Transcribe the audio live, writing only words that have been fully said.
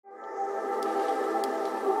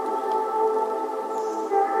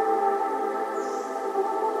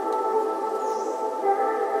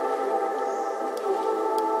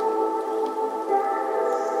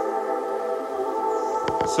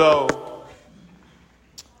So,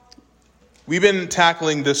 we've been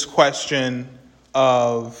tackling this question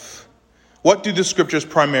of what do the scriptures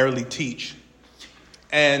primarily teach?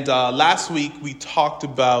 And last week we talked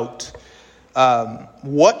about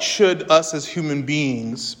what should us as human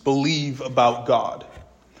beings believe about God?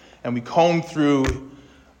 And we combed through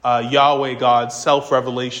Yahweh God's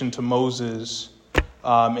self-revelation to Moses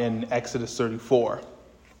in Exodus 34.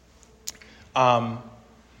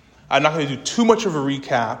 I'm not going to do too much of a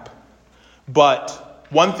recap, but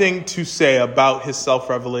one thing to say about his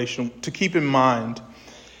self-revelation to keep in mind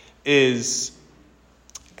is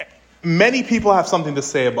many people have something to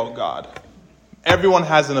say about God. Everyone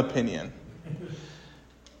has an opinion.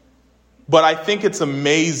 But I think it's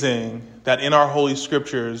amazing that in our Holy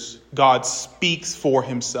Scriptures, God speaks for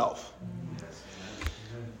himself.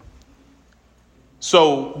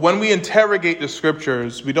 So when we interrogate the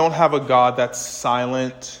Scriptures, we don't have a God that's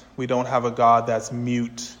silent. We don't have a God that's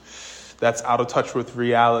mute, that's out of touch with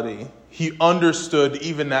reality. He understood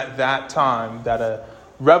even at that time that a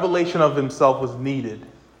revelation of himself was needed.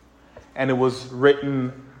 And it was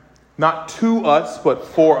written not to us, but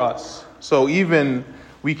for us. So even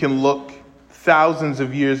we can look thousands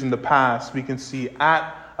of years in the past, we can see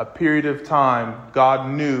at a period of time, God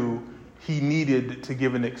knew he needed to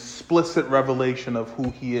give an explicit revelation of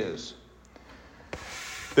who he is.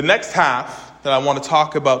 The next half that I want to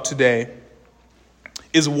talk about today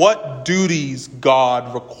is what duties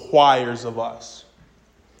God requires of us.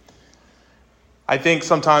 I think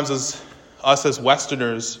sometimes as us as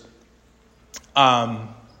Westerners,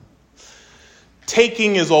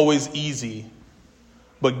 taking is always easy,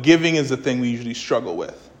 but giving is the thing we usually struggle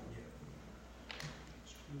with.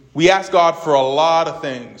 We ask God for a lot of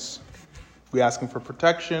things. We ask him for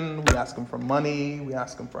protection, we ask him for money, we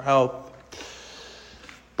ask him for health.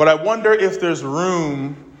 But I wonder if there's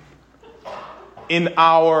room in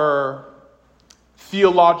our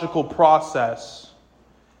theological process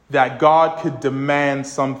that God could demand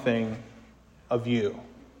something of you.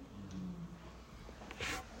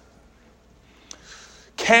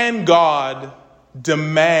 Can God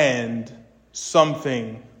demand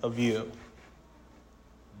something of you?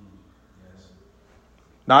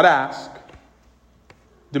 Not ask,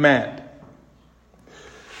 demand.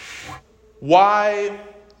 Why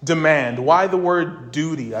demand? Why the word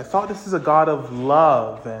duty? I thought this is a God of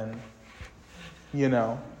love and,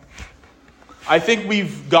 I think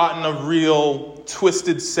we've gotten a real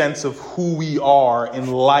twisted sense of who we are in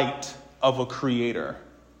light of a creator.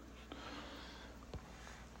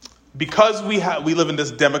 Because we live in this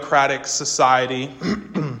democratic society,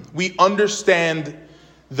 we understand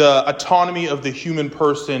the autonomy of the human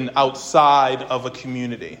person outside of a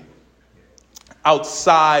community,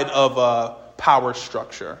 outside of a power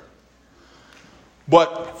structure.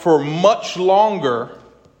 But for much longer,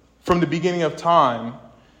 from the beginning of time,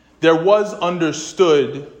 there was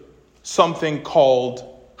understood something called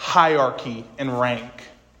hierarchy and rank.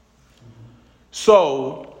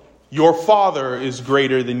 So, your father is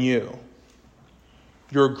greater than you.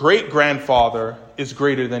 Your great-grandfather is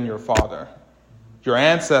greater than your father. Your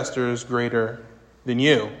ancestor is greater than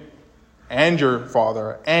you, and your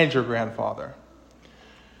father, and your grandfather.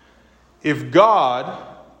 If God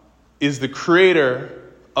is the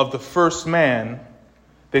creator of the first man,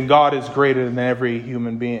 then God is greater than every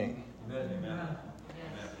human being. Amen.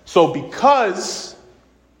 So because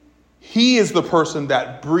he is the person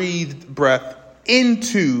that breathed breath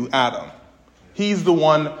into Adam, he's the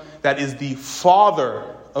one that is the father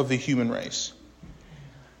of the human race.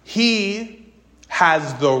 He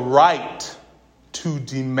has the right to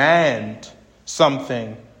demand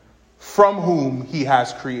something from whom he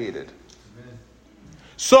has created. Amen.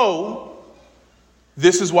 So,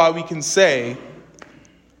 this is why we can say,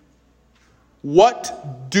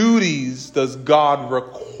 what duties does God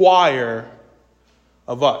require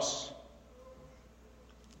of us?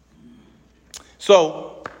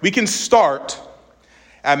 So, we can start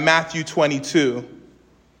at Matthew 22.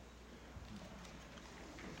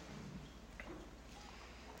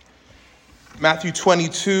 Matthew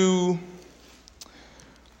 22,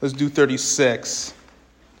 let's do 36.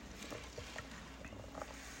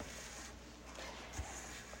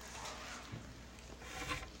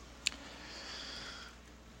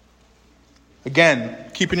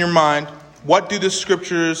 Again, keep in your mind, what do the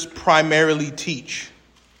scriptures primarily teach?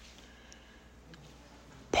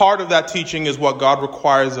 Part of that teaching is what God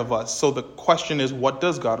requires of us. So the question is, what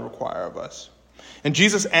does God require of us? And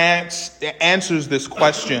Jesus answers this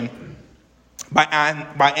question by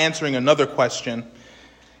answering another question.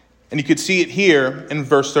 And you could see it here in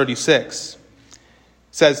verse 36. It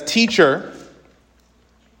says, "Teacher,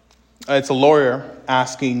 It's a lawyer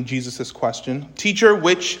asking Jesus this question. Teacher,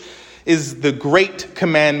 which is the great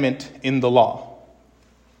commandment in the law?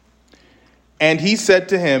 And he said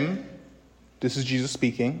to him, this is Jesus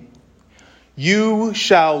speaking, you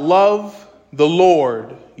shall love the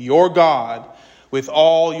Lord your God with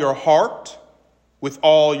all your heart, with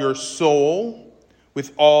all your soul,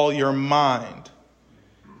 with all your mind.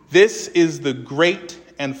 This is the great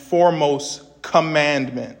and foremost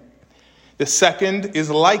commandment. The second is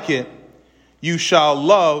like it. You shall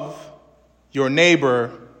love your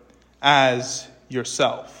neighbor as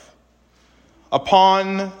yourself.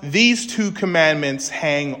 Upon these two commandments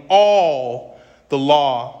hang all the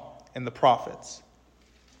law and the prophets.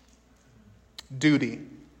 Duty.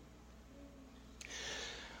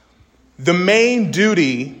 The main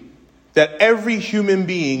duty that every human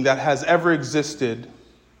being that has ever existed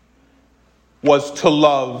was to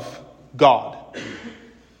love God.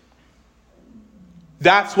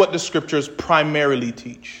 That's what the scriptures primarily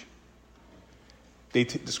teach. The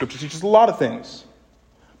scripture teaches a lot of things.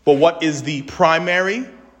 But what is the primary?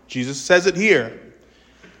 Jesus says it here.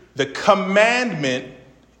 The commandment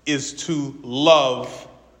is to love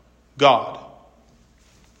God.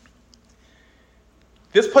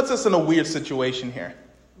 This puts us in a weird situation here.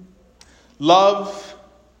 Love,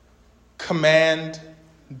 command,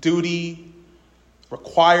 duty,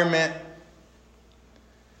 requirement.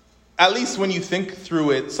 At least when you think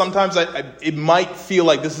through it, sometimes it might feel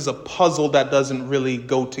like this is a puzzle that doesn't really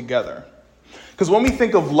go together. Because when we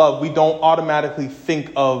think of love, we don't automatically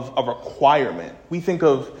think of a requirement. We think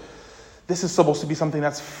of this is supposed to be something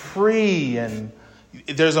that's free and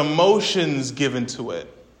there's emotions given to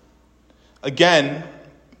it. Again,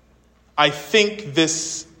 I think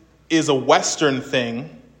this is a Western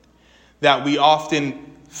thing that we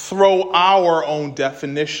often throw our own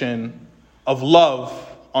definition of love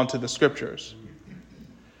onto the scriptures.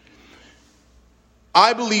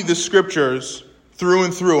 I believe the scriptures through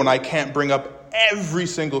and through, and I can't bring up every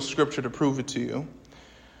single scripture to prove it to you,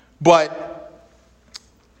 but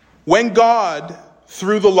when God,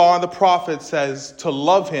 through the law and the prophets, says to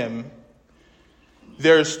love him,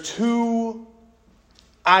 there's two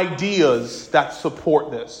ideas that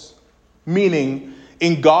support this. Meaning,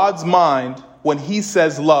 in God's mind, when he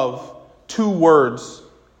says love, two words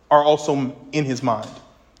are also in his mind.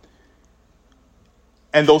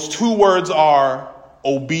 And those two words are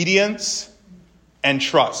obedience and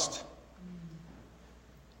trust.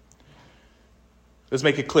 Let's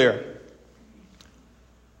make it clear.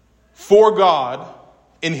 For God,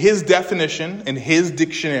 in his definition, in his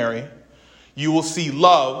dictionary, you will see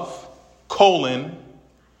love,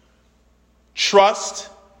 trust,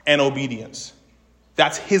 and obedience.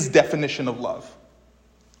 That's his definition of love.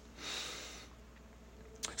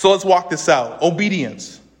 So let's walk this out.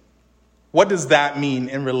 Obedience. What does that mean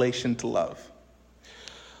in relation to love?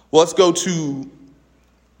 Well, let's go to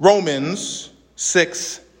Romans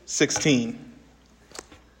 6:16.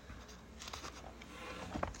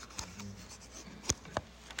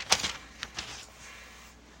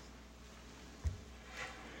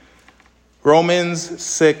 Romans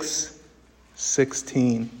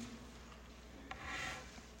 6:16.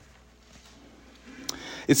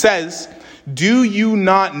 It says, do you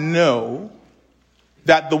not know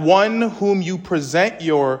that the one whom you present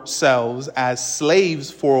yourselves as slaves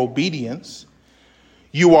for obedience,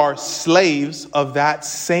 you are slaves of that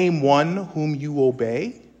same one whom you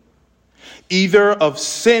obey, either of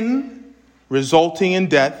sin resulting in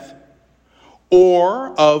death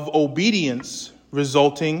or of obedience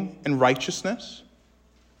resulting in righteousness?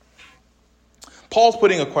 Paul's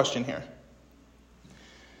putting a question here.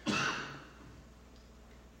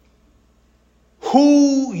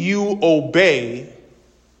 Who you obey,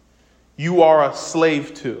 you are a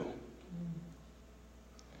slave to.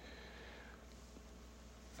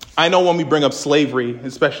 I know when we bring up slavery,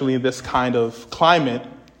 especially in this kind of climate,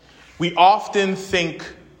 we often think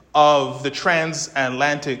of the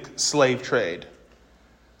transatlantic slave trade.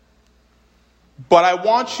 But I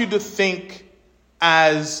want you to think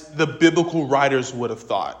as the biblical writers would have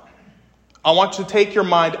thought. I want you to take your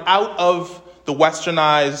mind out of the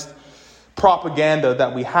westernized propaganda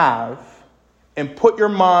that we have and put your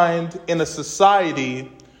mind in a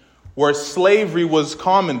society where slavery was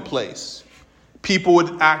commonplace. People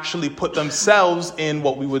would actually put themselves in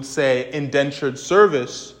what we would say indentured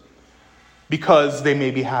service because they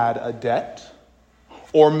maybe had a debt,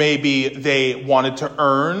 or maybe they wanted to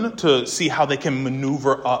earn to see how they can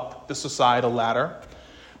maneuver up the societal ladder.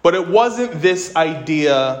 But it wasn't this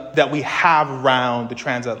idea that we have around the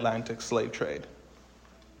transatlantic slave trade.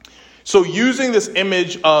 So using this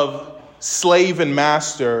image of slave and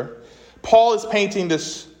master, Paul is painting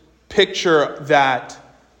this picture that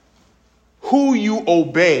who you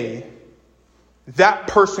obey, that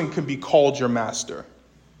person can be called your master.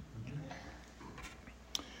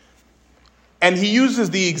 And he uses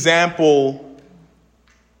the example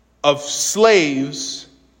of slaves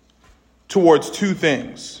towards two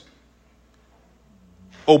things: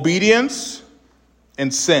 obedience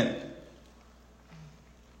and sin.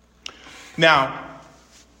 Now,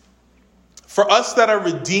 for us that are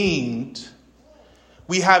redeemed,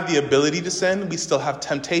 we have the ability to sin. We still have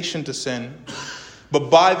temptation to sin. But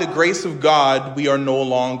by the grace of God, we are no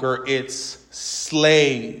longer its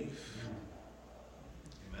slave.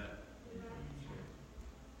 Amen.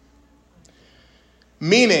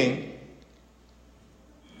 Meaning,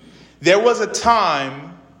 there was a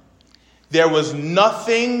time, there was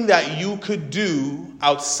nothing that you could do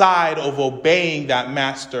outside of obeying that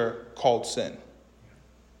master called sin.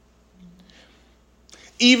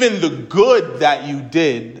 Even the good that you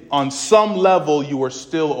did, on some level, you were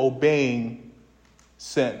still obeying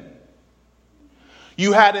sin.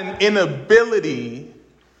 You had an inability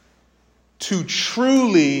to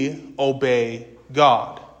truly obey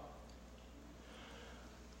God.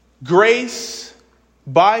 Grace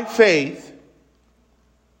by faith,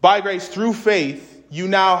 by grace through faith, you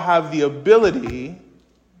now have the ability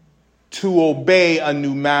to obey a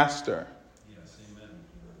new master. Yes, amen.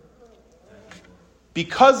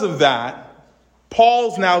 Because of that,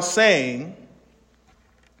 Paul's now saying,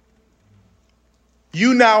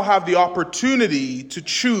 you now have the opportunity to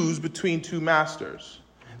choose between two masters.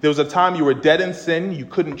 There was a time you were dead in sin, you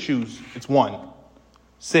couldn't choose. It's one: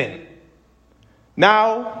 sin.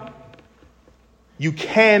 Now, you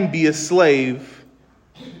can be a slave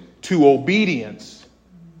to obedience,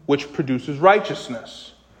 which produces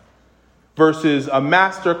righteousness, versus a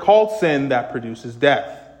master called sin that produces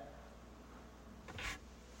death.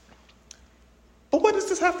 But what does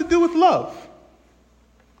this have to do with love?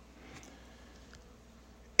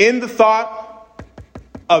 In the thought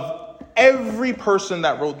of every person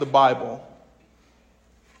that wrote the Bible,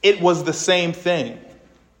 it was the same thing.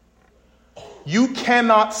 You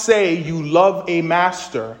cannot say you love a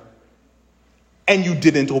master and you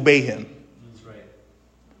didn't obey him. That's right.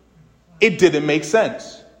 It didn't make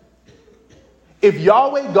sense. If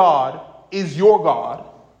Yahweh God is your God,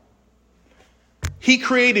 he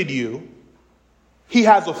created you, he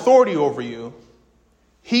has authority over you,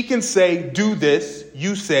 he can say, do this,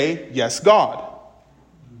 you say, yes, God.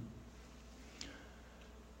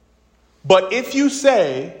 But if you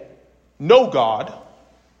say, no, God,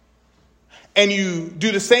 and you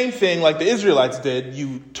do the same thing like the Israelites did,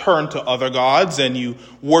 you turn to other gods and you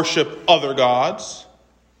worship other gods.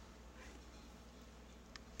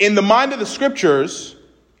 In the mind of the scriptures,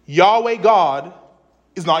 Yahweh God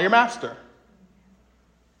is not your master.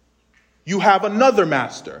 You have another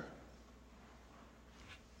master.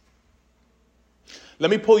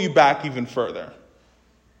 Let me pull you back even further.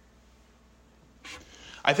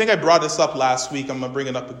 I think I brought this up last week. I'm going to bring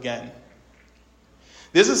it up again.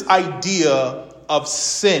 There's this idea of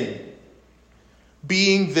sin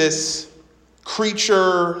being this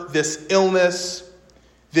creature, this illness,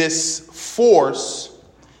 this force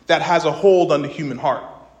that has a hold on the human heart.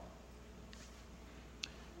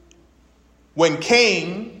 When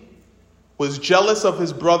Cain was jealous of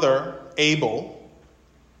his brother Abel,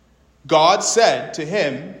 God said to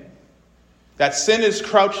him that sin is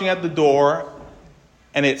crouching at the door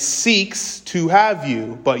and it seeks to have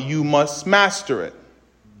you, but you must master it.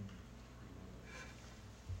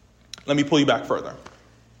 Let me pull you back further.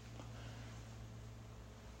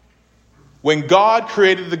 When God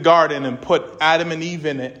created the garden and put Adam and Eve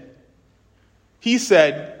in it, he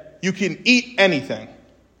said, you can eat anything,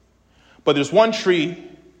 but there's one tree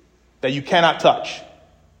that you cannot touch.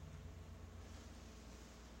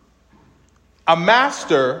 A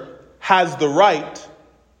master has the right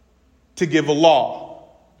to give a law.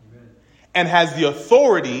 Amen. And has the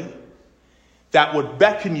authority that would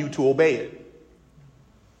beckon you to obey it.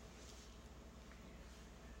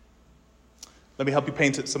 Let me help you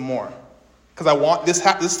paint it some more. Because I want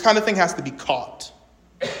this kind of thing has to be caught.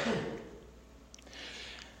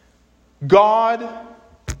 God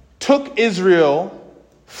took Israel,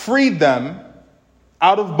 freed them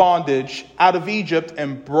out of bondage, out of Egypt,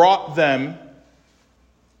 and brought them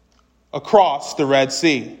across the Red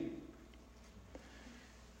Sea.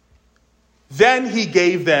 Then he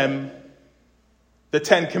gave them the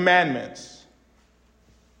 10 Commandments.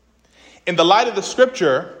 In the light of the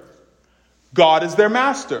scripture, God is their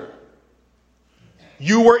master.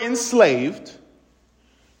 You were enslaved.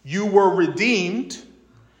 You were redeemed.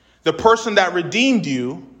 The person that redeemed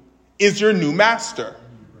you is your new master.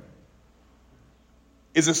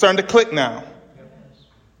 Is it starting to click now?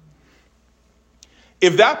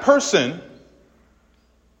 If that person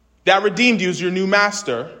that redeemed you is your new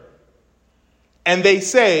master, and they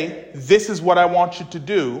say, this is what I want you to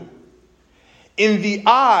do, in the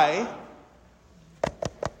eye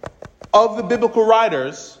of the biblical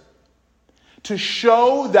writers, to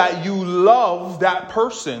show that you love that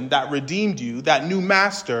person that redeemed you, that new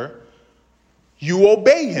master, you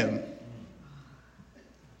obey him.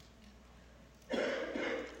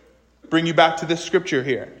 Bring you back to this scripture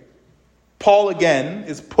here. Paul again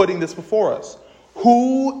is putting this before us.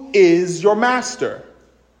 Who is your master?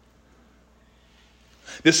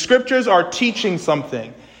 The scriptures are teaching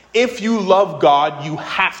something. If you love God, you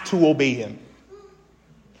have to obey him.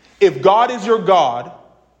 If God is your God,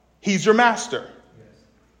 he's your master.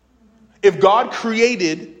 If God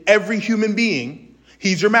created every human being,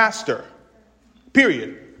 he's your master.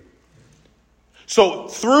 Period. So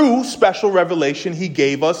through special revelation, he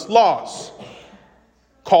gave us laws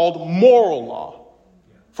called moral law.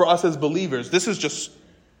 For us as believers, this is just,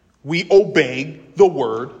 we obey the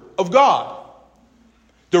word of God.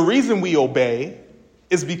 The reason we obey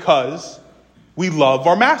is because we love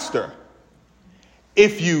our master.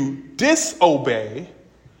 If you disobey,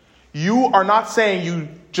 you are not saying you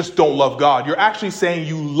just don't love God. You're actually saying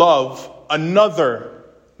you love another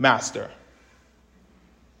master.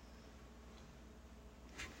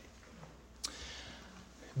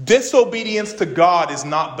 Disobedience to God is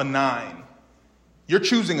not benign. You're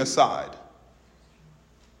choosing a side.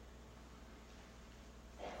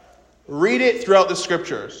 Read it throughout the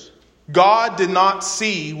scriptures. God did not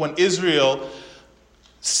see when Israel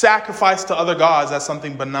sacrificed to other gods as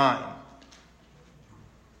something benign.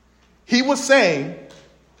 He was saying,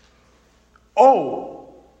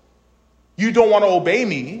 oh, you don't want to obey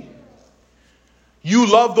me. You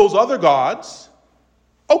love those other gods.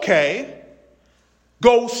 Okay,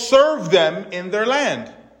 go serve them in their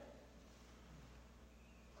land.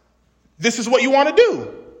 This is what you want to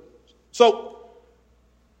do. So,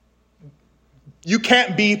 you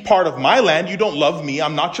can't be part of my land. You don't love me.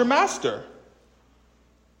 I'm not your master.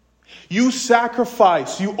 You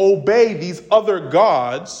sacrifice, you obey these other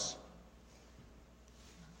gods.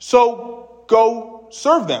 So go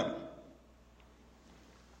serve them.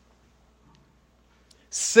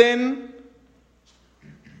 Sin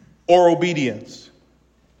or obedience.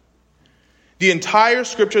 The entire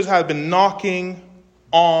scriptures have been knocking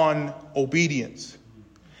on obedience.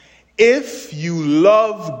 If you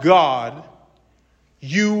love God,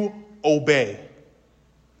 you obey.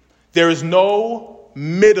 There is no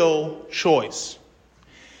middle choice.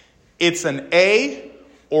 It's an A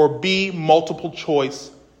or B multiple choice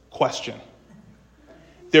question.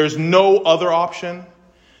 There's no other option.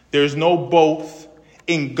 There's no both.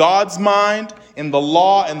 In God's mind, in the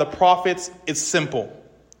law and the prophets, it's simple.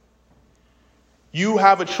 You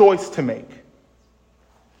have a choice to make.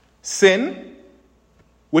 Sin,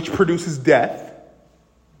 which produces death,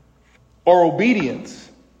 or obedience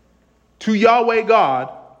to Yahweh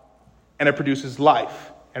God, and it produces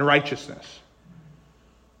life and righteousness.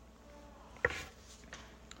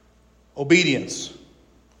 Obedience.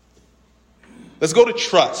 Let's go to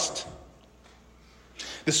trust.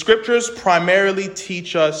 The scriptures primarily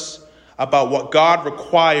teach us about what God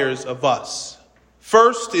requires of us.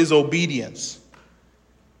 First is obedience.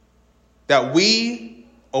 That we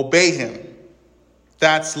obey him.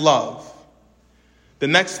 That's love. The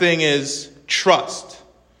next thing is trust.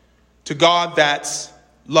 To God, that's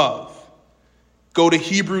love. Go to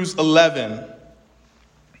Hebrews 11.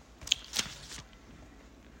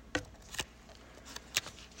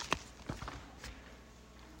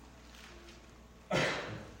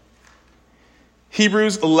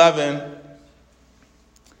 Hebrews 11.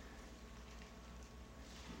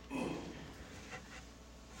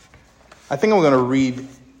 I think I'm going to read.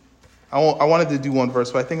 I wanted to do one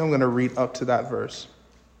verse, but I think I'm going to read up to that verse.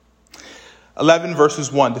 11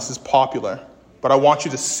 verses 1. This is popular, but I want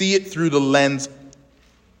you to see it through the lens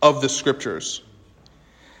of the scriptures.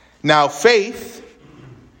 Now, faith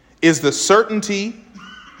is the certainty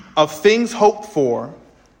of things hoped for,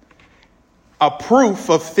 a proof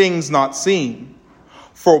of things not seen.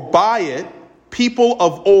 For by it, people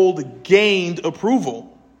of old gained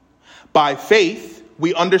approval. By faith,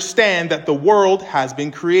 we understand that the world has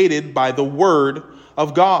been created by the word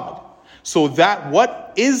of God, so that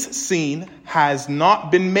what is seen has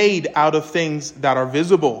not been made out of things that are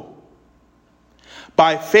visible.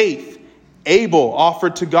 By faith, Abel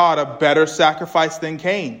offered to God a better sacrifice than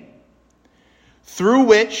Cain, through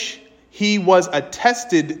which he was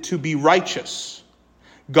attested to be righteous,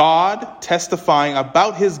 God testifying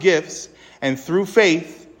about his gifts, and through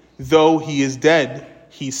faith, though he is dead,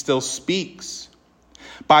 he still speaks.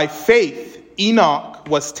 By faith, Enoch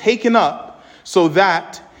was taken up so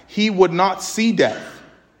that he would not see death,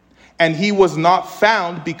 and he was not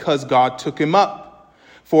found because God took him up.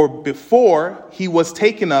 For before he was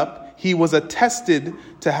taken up, he was attested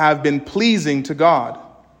to have been pleasing to God.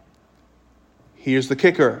 Here's the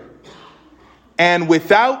kicker. And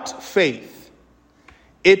without faith,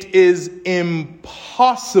 it is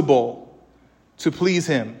impossible to please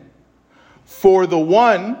him. For the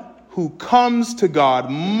one who comes to God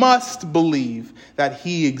must believe that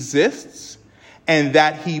he exists and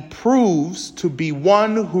that he proves to be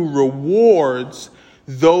one who rewards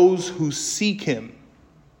those who seek him.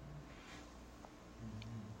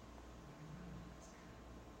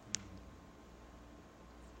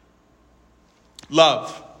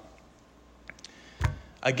 Love.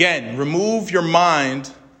 Again, remove your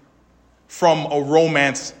mind from a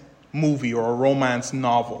romance movie or a romance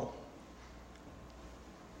novel.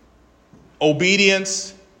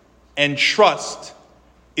 Obedience and trust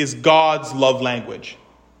is God's love language.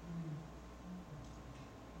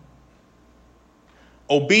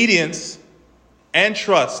 Obedience and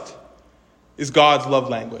trust is God's love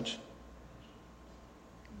language.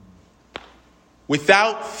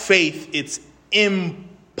 Without faith, it's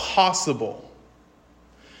impossible.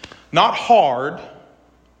 Not hard,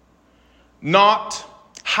 not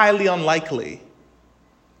highly unlikely,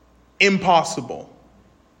 impossible.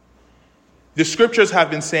 The scriptures have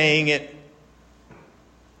been saying it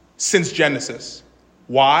since Genesis.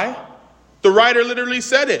 Why? The writer literally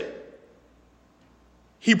said it.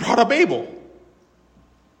 He brought up Abel.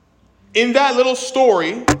 In that little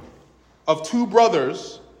story of two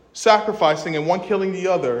brothers sacrificing and one killing the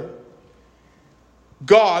other,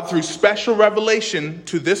 God, through special revelation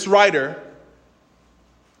to this writer,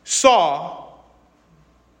 saw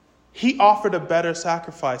he offered a better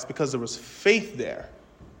sacrifice because there was faith there.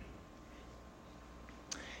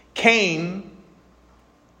 Cain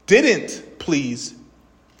didn't please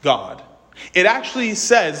God. It actually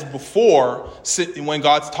says before, when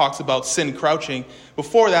God talks about sin crouching,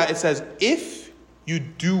 before that it says, if you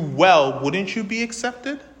do well, wouldn't you be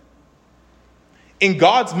accepted? In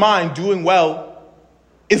God's mind, doing well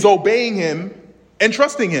is obeying him and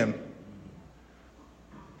trusting him.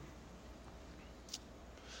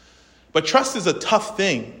 But trust is a tough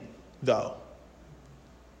thing, though.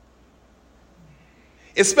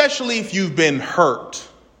 Especially if you've been hurt.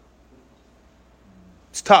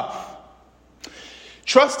 It's tough.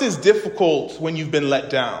 Trust is difficult when you've been let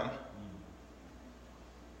down.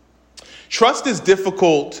 Trust is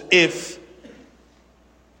difficult if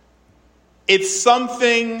it's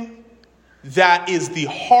something that is the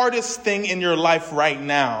hardest thing in your life right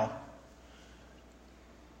now,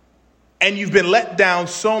 and you've been let down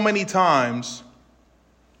so many times,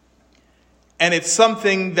 and it's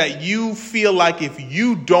something that you feel like if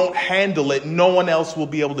you don't handle it, no one else will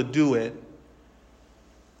be able to do it.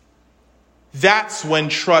 That's when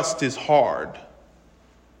trust is hard.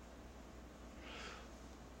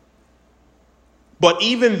 But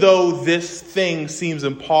even though this thing seems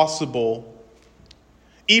impossible,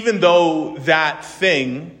 even though that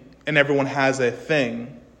thing, and everyone has a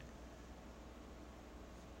thing,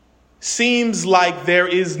 seems like there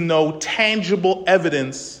is no tangible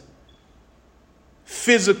evidence,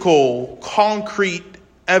 physical, concrete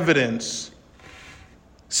evidence,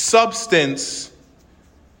 substance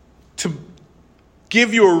to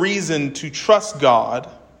give you a reason to trust God,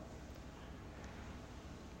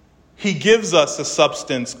 he gives us a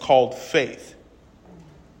substance called faith.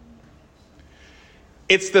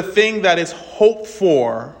 It's the thing that is hoped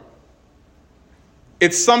for.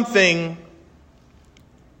 It's something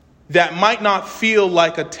that might not feel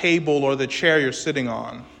like a table or the chair you're sitting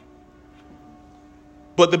on.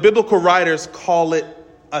 But the biblical writers call it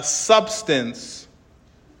a substance.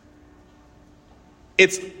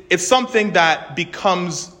 It's something that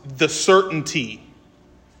becomes the certainty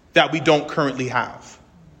that we don't currently have.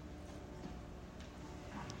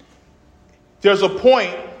 There's a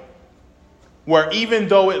point where even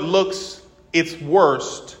though it looks its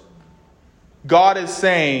worst, God is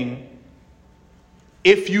saying,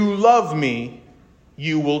 if you love me,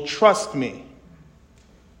 you will trust me.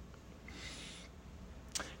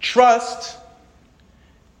 Trust,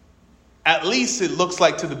 at least it looks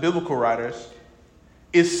like to the biblical writers,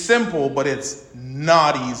 is simple, but it's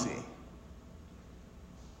not easy.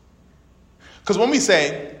 Because when we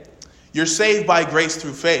say you're saved by grace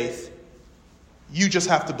through faith, you just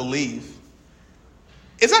have to believe.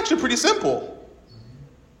 It's actually pretty simple.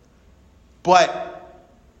 But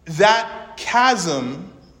that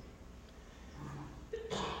chasm,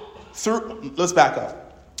 let's back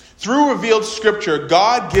up. Through revealed scripture,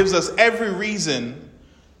 God gives us every reason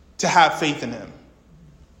to have faith in him.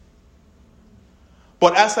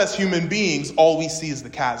 But us as human beings, all we see is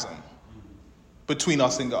the chasm between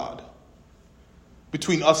us and God,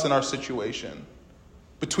 between us and our situation,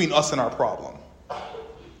 between us and our problem.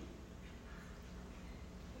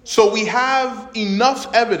 So we have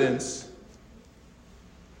enough evidence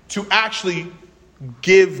to actually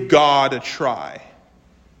give God a try.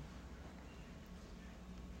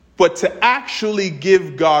 But to actually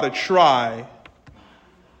give God a try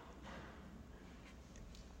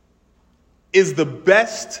is the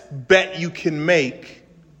best bet you can make.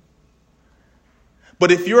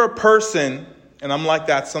 But if you're a person, and I'm like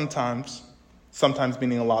that sometimes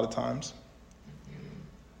meaning a lot of times,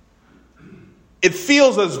 it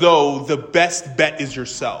feels as though the best bet is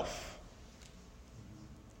yourself.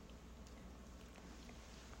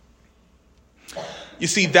 You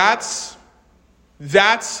see, that's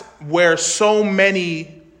where so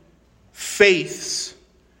many faiths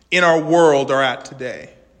in our world are at today.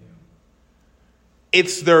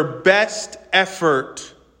 It's their best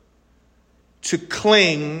effort to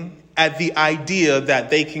cling at the idea that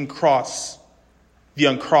they can cross the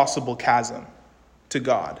uncrossable chasm to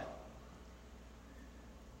God.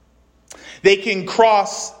 They can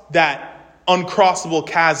cross that uncrossable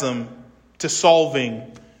chasm to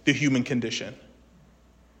solving the human condition.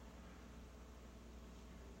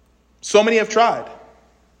 So many have tried.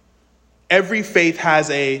 Every faith has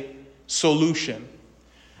a solution.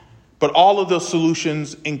 But all of those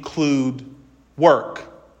solutions include work.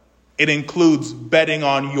 It includes betting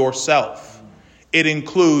on yourself. It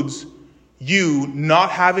includes you not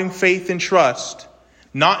having faith and trust,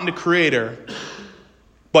 not in the Creator,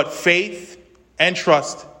 but faith and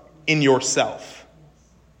trust in yourself.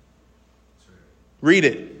 Read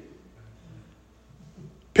it.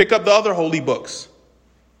 Pick up the other holy books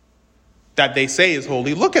that they say is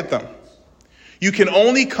holy. Look at them. You can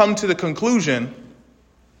only come to the conclusion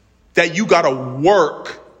that you got to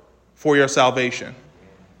work for your salvation.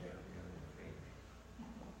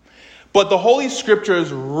 But the Holy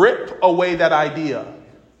Scriptures rip away that idea.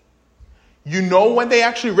 You know when they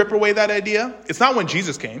actually rip away that idea? It's not when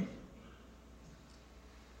Jesus came.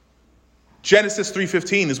 Genesis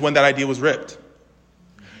 3:15 is when that idea was ripped.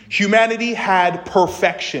 Humanity had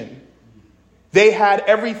perfection. They had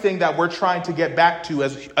everything that we're trying to get back to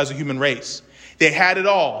as a human race. They had it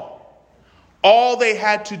all. All they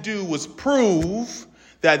had to do was prove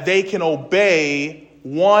that they can obey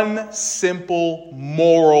one simple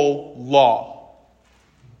moral law.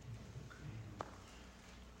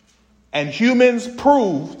 And humans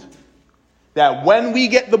proved that when we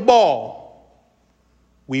get the ball,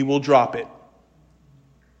 we will drop it.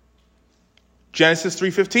 Genesis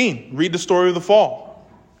 3:15. Read the story of the fall.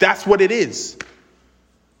 That's what it is.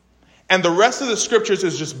 And the rest of the scriptures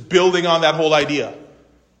is just building on that whole idea.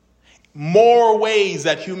 More ways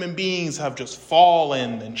that human beings have just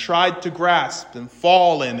fallen and tried to grasp and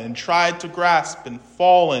fallen and tried to grasp and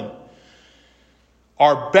fallen.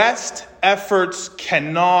 Our best efforts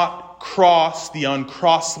cannot cross the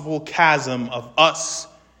uncrossable chasm of us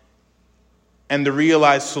and the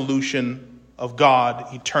realized solution of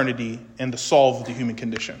God, eternity, and the solve of the human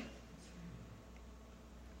condition.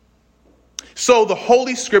 So the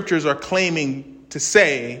Holy Scriptures are claiming to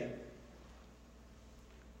say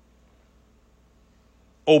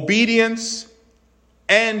obedience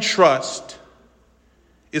and trust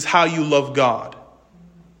is how you love God.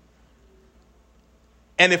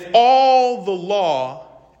 And if all the law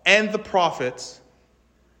and the prophets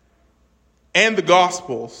and the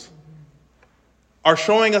Gospels are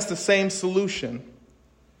showing us the same solution,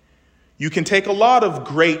 you can take a lot of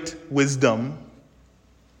great wisdom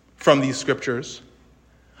from these scriptures,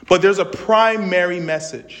 but there's a primary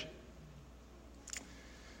message.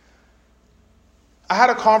 I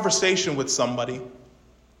had a conversation with somebody.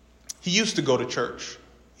 He used to go to church.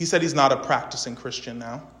 He said he's not a practicing Christian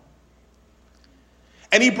now.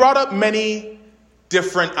 And he brought up many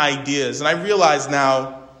different ideas. And I realize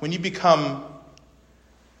now, when you become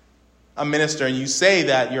a minister and you say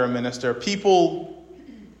that you're a minister, people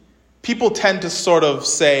tend to sort of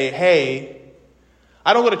say, hey,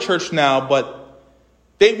 I don't go to church now, but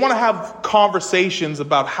they want to have conversations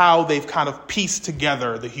about how they've kind of pieced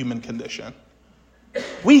together the human condition.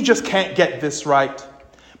 We just can't get this right.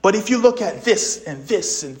 But if you look at this and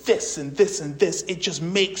this and this and this and this, it just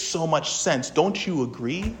makes so much sense. Don't you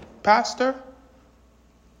agree, Pastor?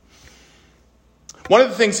 One of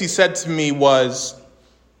the things he said to me was,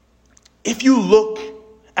 if you look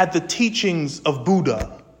at the teachings of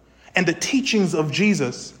Buddha and the teachings of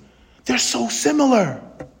Jesus, they're so similar.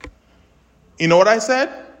 You know what I said?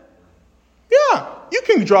 Yeah, you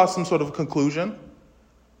can draw some sort of conclusion.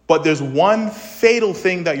 But there's one fatal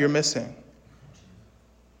thing that you're missing.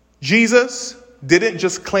 Jesus didn't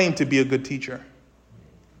just claim to be a good teacher.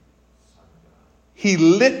 He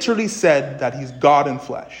literally said that he's God in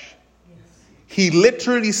flesh. He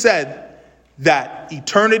literally said that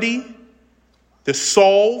eternity, the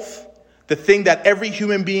solve, the thing that every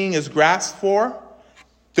human being is grasped for,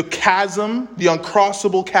 the chasm, the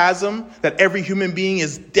uncrossable chasm that every human being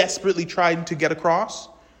is desperately trying to get across,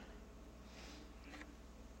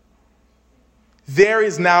 there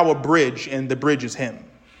is now a bridge, and the bridge is him.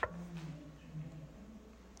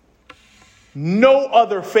 No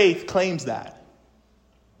other faith claims that.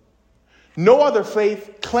 No other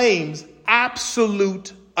faith claims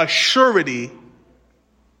absolute assurity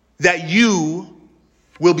that you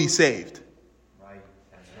will be saved.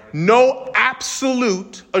 No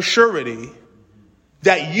absolute assurity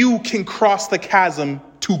that you can cross the chasm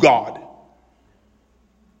to God.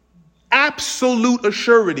 Absolute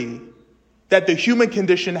assurity that the human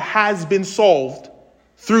condition has been solved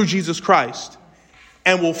through Jesus Christ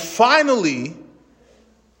and will finally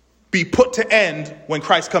be put to end when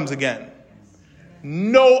Christ comes again.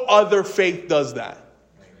 No other faith does that.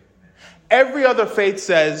 Every other faith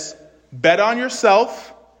says, bet on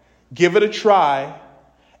yourself, give it a try,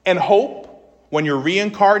 and hope when you're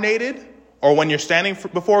reincarnated or when you're standing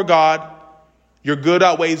before God, your good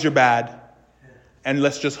outweighs your bad. And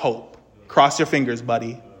let's just hope. Cross your fingers,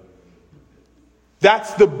 buddy.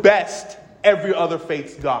 That's the best every other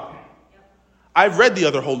faith's got. I've read the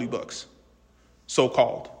other holy books,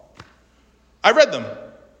 so-called. I read them.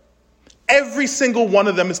 Every single one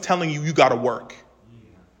of them is telling you, you got to work.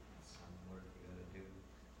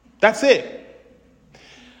 That's it.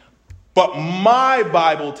 But my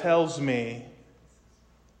Bible tells me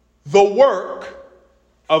the work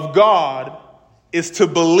of God is to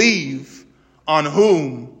believe on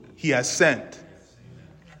whom he has sent.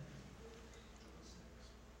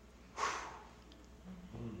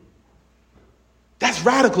 That's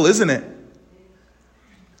radical, isn't it?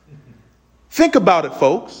 Think about it,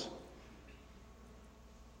 folks.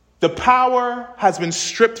 The power has been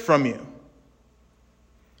stripped from you.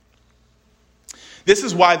 This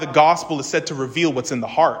is why the gospel is said to reveal what's in the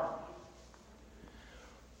heart.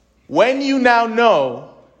 When you now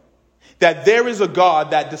know that there is a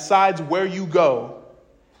God that decides where you go,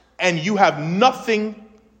 and you have nothing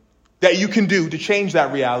that you can do to change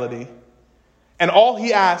that reality, and all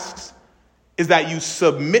he asks is that you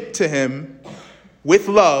submit to him with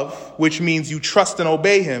love, which means you trust and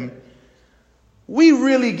obey him, we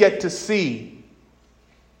really get to see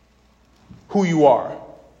who you are.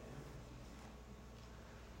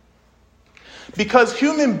 Because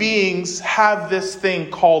human beings have this thing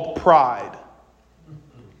called pride.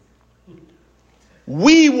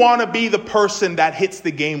 We want to be the person that hits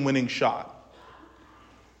the game-winning shot.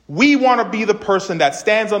 We want to be the person that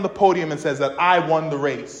stands on the podium and says that I won the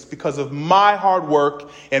race because of my hard work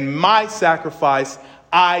and my sacrifice.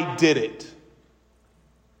 I did it.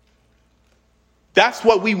 That's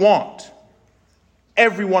what we want.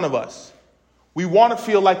 Every one of us. We want to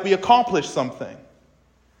feel like we accomplished something.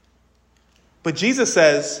 But Jesus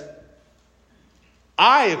says,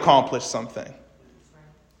 I accomplished something.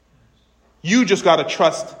 You just got to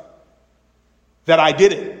trust that I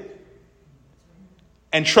did it.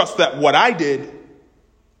 And trust that what I did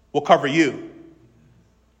will cover you.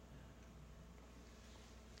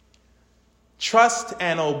 Trust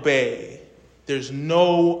and obey. There's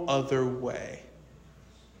no other way.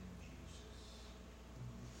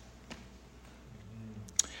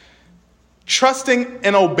 Trusting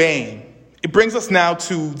and obeying. It brings us now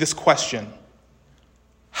to this question.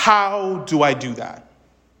 How do I do that?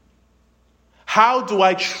 How do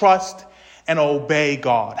I trust and obey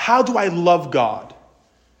God? How do I love God?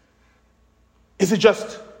 Is it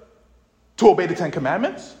just to obey the 10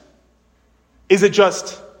 Commandments? Is it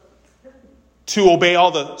just to obey all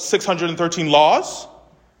the 613 laws?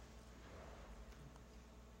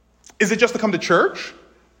 Is it just to come to church?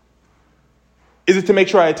 Is it to make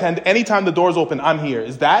sure I attend anytime the doors open, I'm here?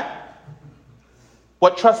 Is that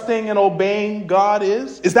what trusting and obeying God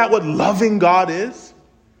is? Is that what loving God is?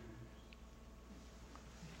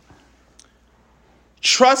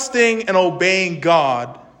 Trusting and obeying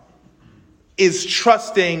God is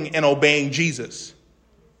trusting and obeying Jesus.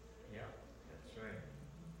 Yeah, that's right.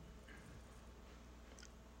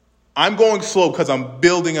 I'm going slow because I'm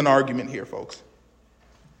building an argument here, folks.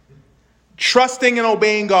 Trusting and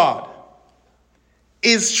obeying God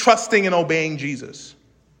is trusting and obeying Jesus.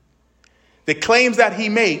 The claims that he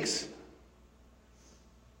makes,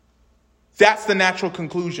 that's the natural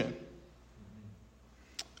conclusion.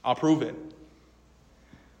 I'll prove it.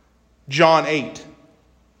 John 8.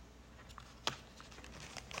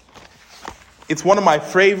 It's one of my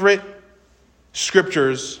favorite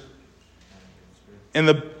scriptures in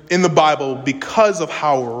the Bible because of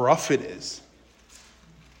how rough it is.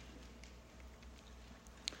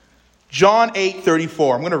 John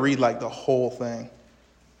 8:34. I'm going to read like the whole thing.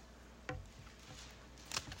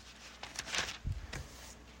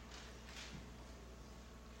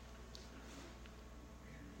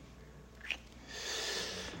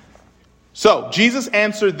 So Jesus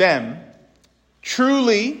answered them,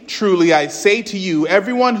 "Truly, truly, I say to you,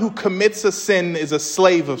 everyone who commits a sin is a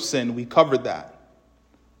slave of sin." We covered that.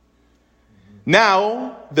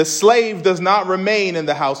 Now, the slave does not remain in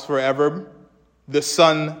the house forever. The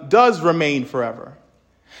Son does remain forever.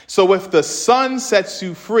 So if the Son sets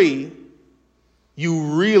you free,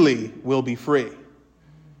 you really will be free.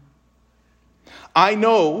 I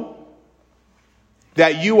know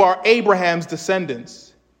that you are Abraham's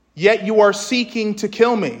descendants, yet you are seeking to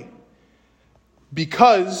kill me,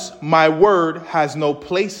 because my word has no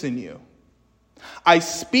place in you. I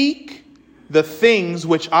speak the things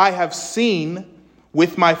which I have seen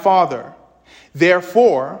with my Father.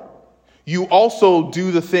 Therefore, you also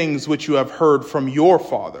do the things which you have heard from your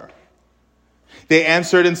father. They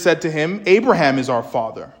answered and said to him, "Abraham is our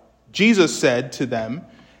father." Jesus said to them,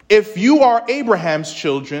 "If you are Abraham's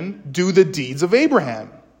children, do the deeds of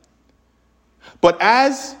Abraham. But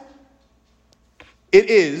as it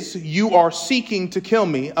is, you are seeking to kill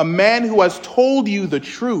me, a man who has told you the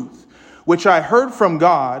truth, which I heard from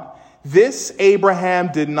God. This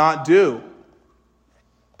Abraham did not do."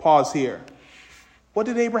 Pause here. What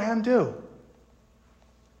did Abraham do?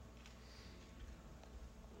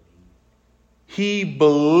 He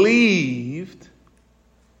believed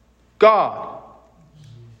God.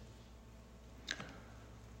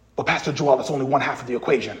 But Pastor Joel, that's only one half of the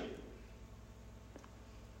equation.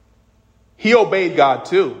 He obeyed God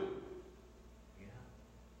too.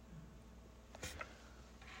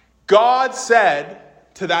 God said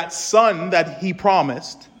to that son that he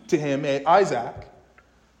promised to him, Isaac,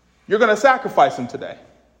 "You're going to sacrifice him today."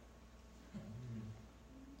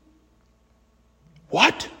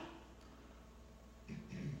 What?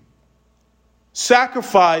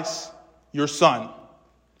 Sacrifice your son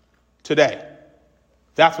today.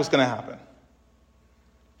 That's what's going to happen.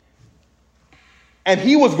 And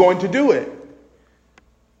he was going to do it.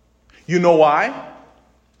 You know why?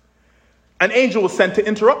 An angel was sent to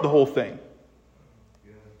interrupt the whole thing.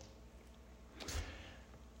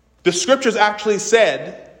 The scriptures actually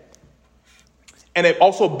said, and it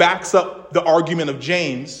also backs up the argument of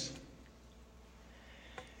James,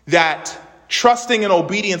 that trusting and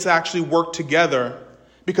obedience actually work together,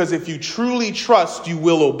 because if you truly trust, you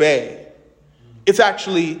will obey. It's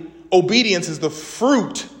actually, obedience is the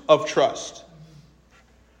fruit of trust.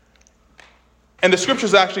 And the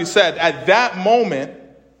scriptures actually said at that moment,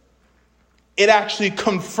 it actually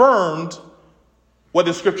confirmed what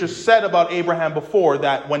the scriptures said about Abraham before,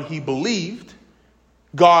 that when he believed,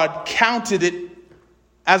 God counted it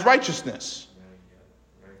as righteousness.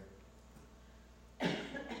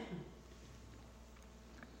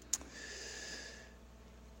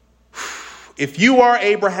 If you are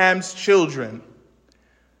Abraham's children,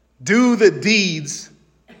 do the deeds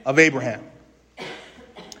of Abraham.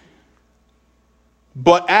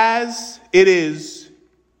 But as it is,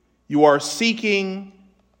 you are seeking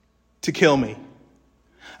to kill me,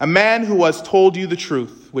 a man who has told you the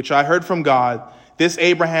truth, which I heard from God. This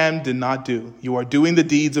Abraham did not do. You are doing the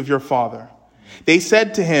deeds of your father. They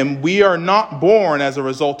said to him, "We are not born as a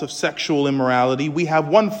result of sexual immorality. We have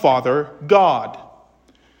one Father, God."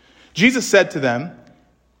 Jesus said to them,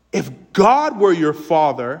 "If God were your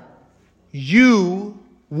father, you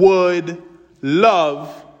would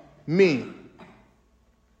love me.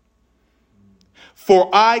 For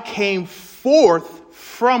I came forth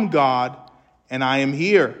from God, and I am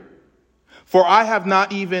here. For I have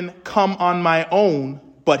not even come on my own,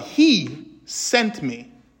 but he sent me."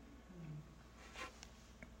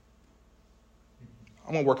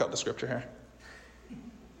 I'm going to work out the scripture here.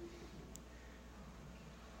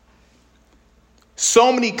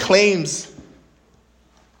 So many claims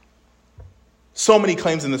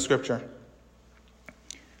in the scripture.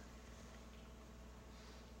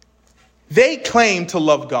 They claim to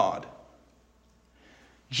love God.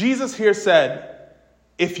 Jesus here said,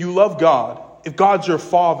 if you love God, if God's your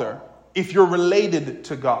father, if you're related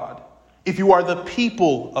to God, if you are the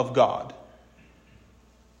people of God,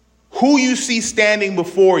 who you see standing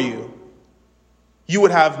before you, you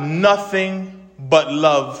would have nothing but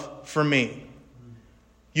love for me.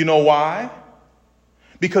 You know why?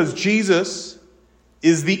 Because Jesus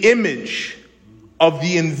is the image of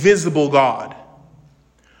the invisible God.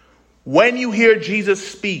 When you hear Jesus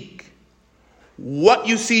speak, what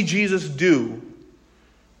you see Jesus do,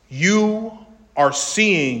 you are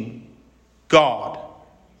seeing God.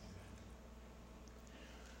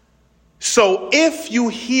 So if you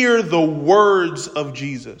hear the words of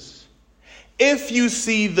Jesus, if you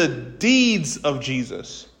see the deeds of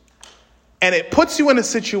Jesus, and it puts you in a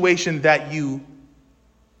situation that you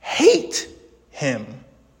hate him,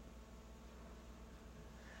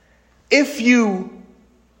 if you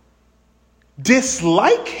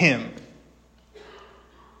dislike him,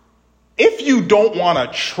 if you don't want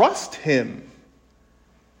to trust him,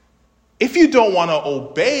 if you don't want to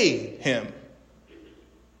obey him,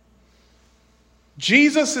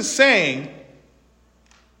 Jesus is saying,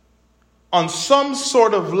 on some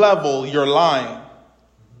sort of level, you're lying.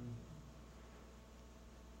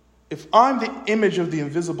 If I'm the image of the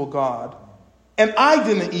invisible God, and I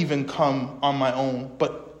didn't even come on my own,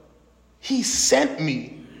 but he sent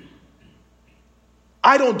me.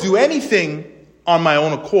 I don't do anything on my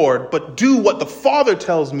own accord, but do what the Father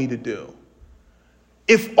tells me to do.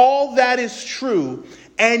 If all that is true,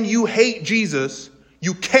 and you hate Jesus,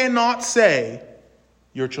 you cannot say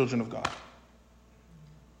you're children of God.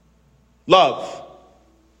 Love.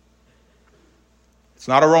 It's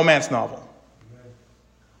not a romance novel.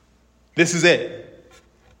 This is it.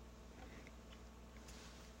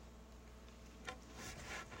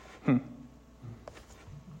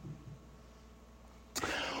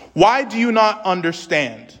 Why do you not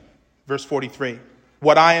understand, verse 43,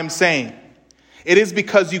 what I am saying? It is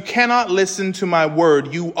because you cannot listen to my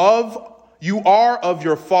word. You are of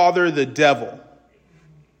your father, the devil.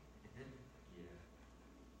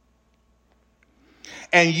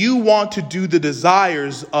 And you want to do the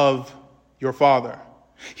desires of your father.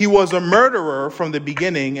 He was a murderer from the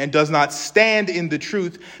beginning and does not stand in the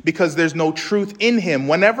truth because there's no truth in him.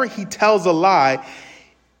 Whenever he tells a lie,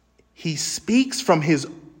 he speaks from his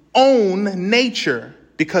own nature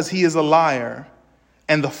because he is a liar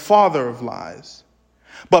and the father of lies.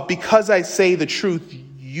 But because I say the truth,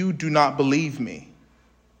 you do not believe me.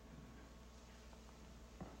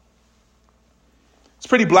 It's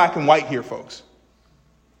pretty black and white here, folks.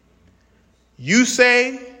 You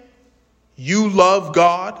say you love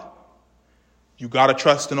God, you got to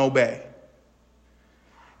trust and obey.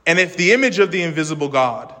 And if the image of the invisible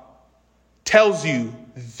God tells you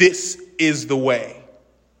this is the way,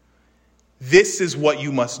 this is what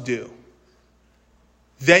you must do,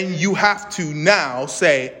 then you have to now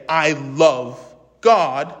say, I love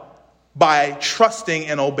God by trusting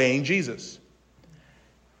and obeying Jesus.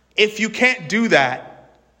 If you can't do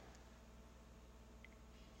that,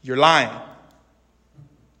 you're lying.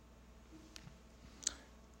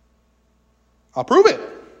 I'll prove it.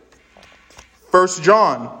 1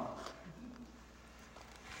 John.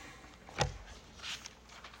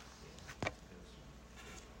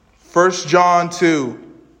 1 John 2.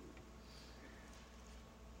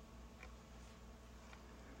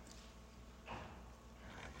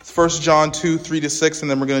 It's 1 John 2, 3-6, and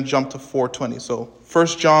then we're going to jump to 4:20. So 1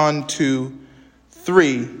 John 2,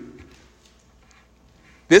 3.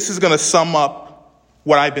 This is going to sum up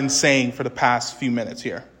what I've been saying for the past few minutes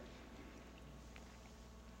here.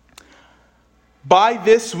 By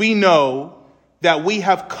this we know that we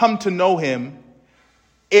have come to know him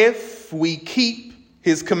if we keep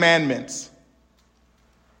his commandments.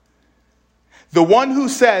 The one who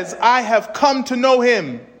says, I have come to know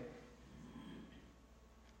him,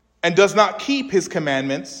 and does not keep his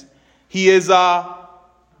commandments, he is a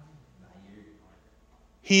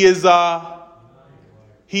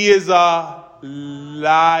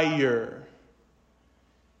liar.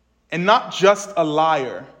 And not just a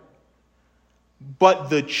liar, but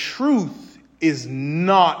the truth is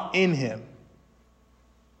not in him.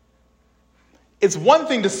 It's one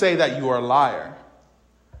thing to say that you are a liar,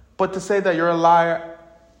 but to say that you're a liar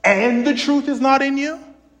and the truth is not in you?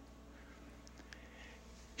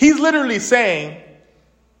 He's literally saying,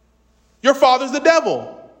 your father's the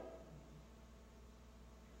devil.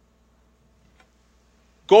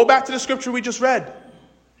 Go back to the scripture we just read.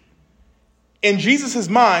 In Jesus'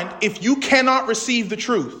 mind, if you cannot receive the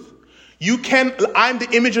truth, I'm the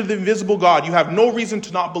image of the invisible God. You have no reason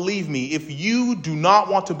to not believe me. If you do not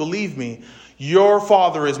want to believe me, your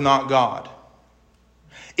father is not God.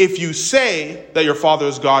 If you say that your father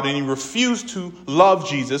is God and you refuse to love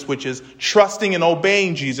Jesus, which is trusting and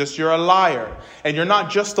obeying Jesus, you're a liar. And you're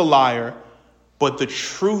not just a liar, but the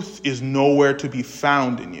truth is nowhere to be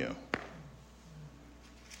found in you.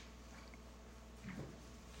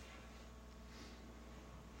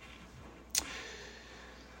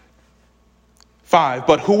 5.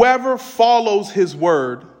 But whoever follows his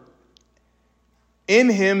word, in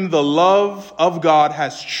him the love of God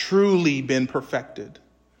has truly been perfected.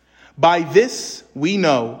 By this we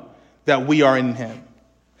know that we are in him.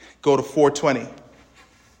 Go to 4:20.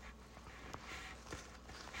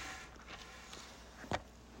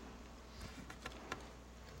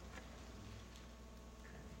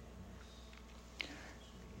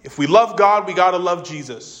 If we love God, we got to love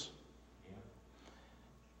Jesus.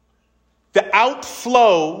 The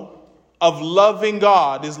outflow of loving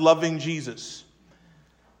God is loving Jesus.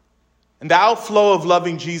 And the outflow of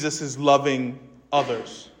loving Jesus is loving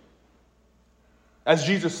others. As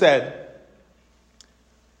Jesus said,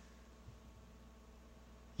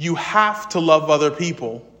 you have to love other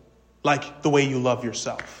people like the way you love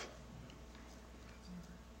yourself.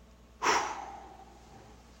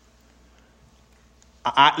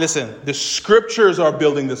 Listen, the scriptures are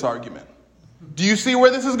building this argument. Do you see where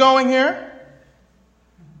this is going here?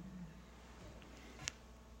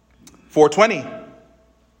 4:20.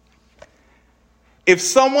 If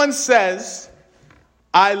someone says,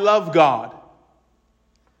 I love God,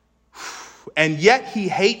 and yet he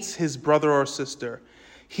hates his brother or sister,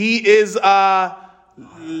 he is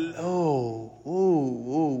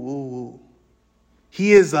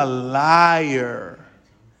he is a liar.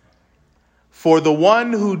 For the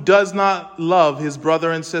one who does not love his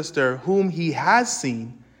brother and sister whom he has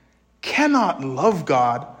seen cannot love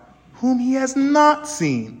God whom he has not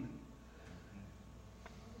seen.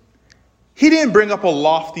 He didn't bring up a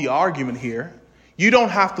lofty argument here. You don't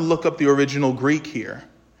have to look up the original Greek here.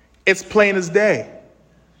 It's plain as day.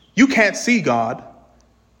 You can't see God.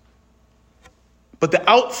 But the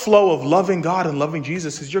outflow of loving God and loving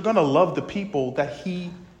Jesus is you're going to love the people that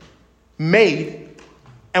he made.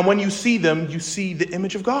 And when you see them, you see the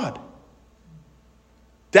image of God.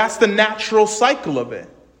 That's the natural cycle of it.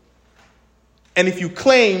 And if you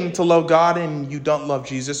claim to love God and you don't love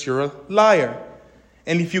Jesus, you're a liar.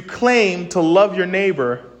 And if you claim to love your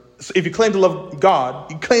neighbor, if you claim to love God,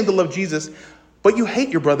 you claim to love Jesus, but you hate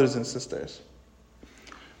your brothers and sisters.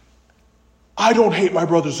 I don't hate my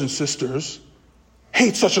brothers and sisters.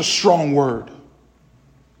 Hate, such a strong word.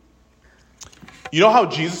 You know how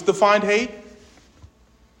Jesus defined hate?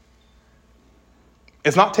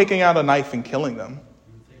 It's not taking out a knife and killing them.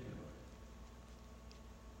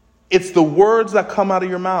 It's the words that come out of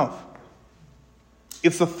your mouth.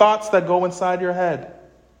 It's the thoughts that go inside your head.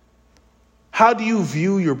 How do you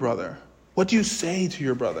view your brother? What do you say to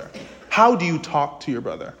your brother? How do you talk to your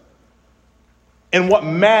brother? In what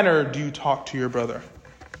manner do you talk to your brother?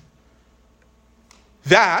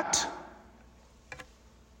 That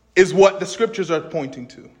is what the scriptures are pointing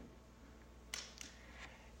to.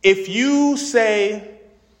 If you say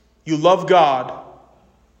you love God,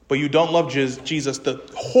 but you don't love Jesus, the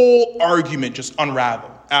whole argument just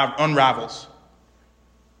unravels.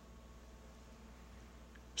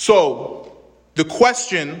 So, the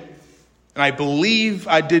question, and I believe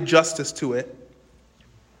I did justice to it,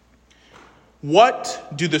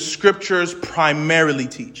 what do the scriptures primarily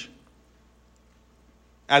teach?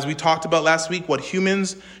 As we talked about last week, what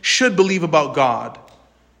humans should believe about God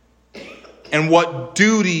and what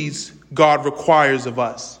duties God requires of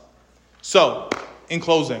us. So, in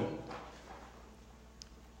closing,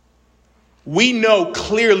 we know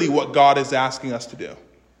clearly what God is asking us to do.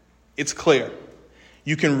 It's clear.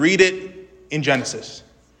 You can read it in Genesis.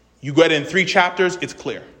 You get it in 3 chapters, it's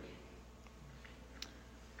clear.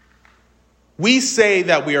 We say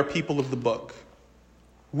that we are people of the book.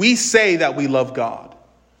 We say that we love God.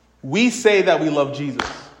 We say that we love Jesus.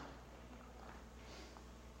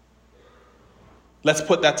 Let's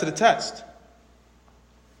put that to the test.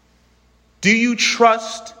 Do you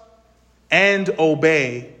trust and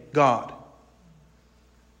obey God?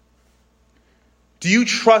 Do you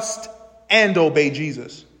trust and obey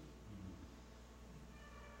Jesus?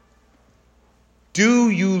 Do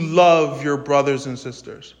you love your brothers and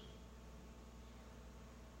sisters?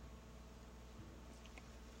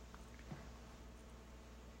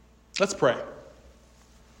 Let's pray.